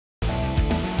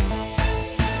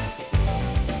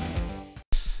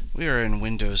We are in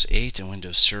Windows 8 and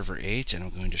Windows Server 8, and I'm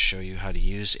going to show you how to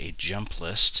use a jump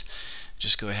list.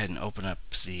 Just go ahead and open up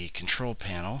the control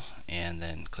panel and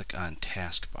then click on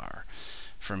Taskbar.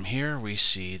 From here we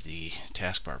see the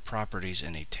taskbar properties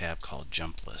and a tab called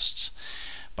Jump Lists.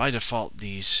 By default,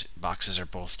 these boxes are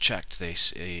both checked.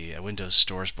 Windows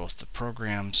stores both the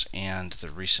programs and the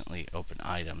recently opened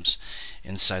items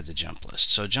inside the jump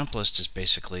list. So jump list is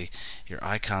basically your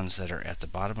icons that are at the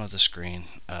bottom of the screen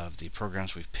of the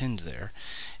programs we've pinned there,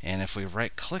 and if we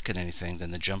right click at anything,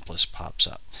 then the jump list pops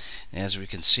up. And as we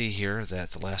can see here,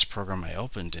 that the last program I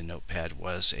opened in Notepad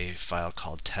was a file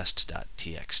called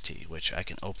test.txt, which I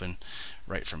can open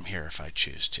right from here if I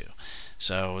choose to.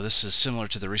 So this is similar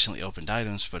to the recently opened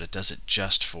items, but it does it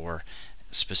just for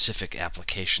specific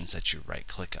applications that you right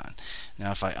click on.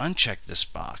 Now if I uncheck this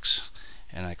box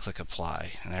and I click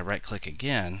apply and I right click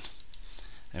again,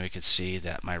 then we can see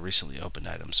that my recently opened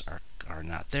items are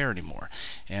not there anymore.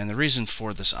 And the reason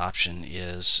for this option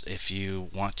is if you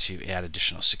want to add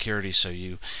additional security, so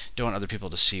you don't want other people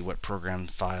to see what program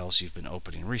files you've been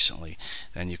opening recently,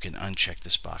 then you can uncheck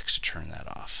this box to turn that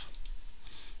off.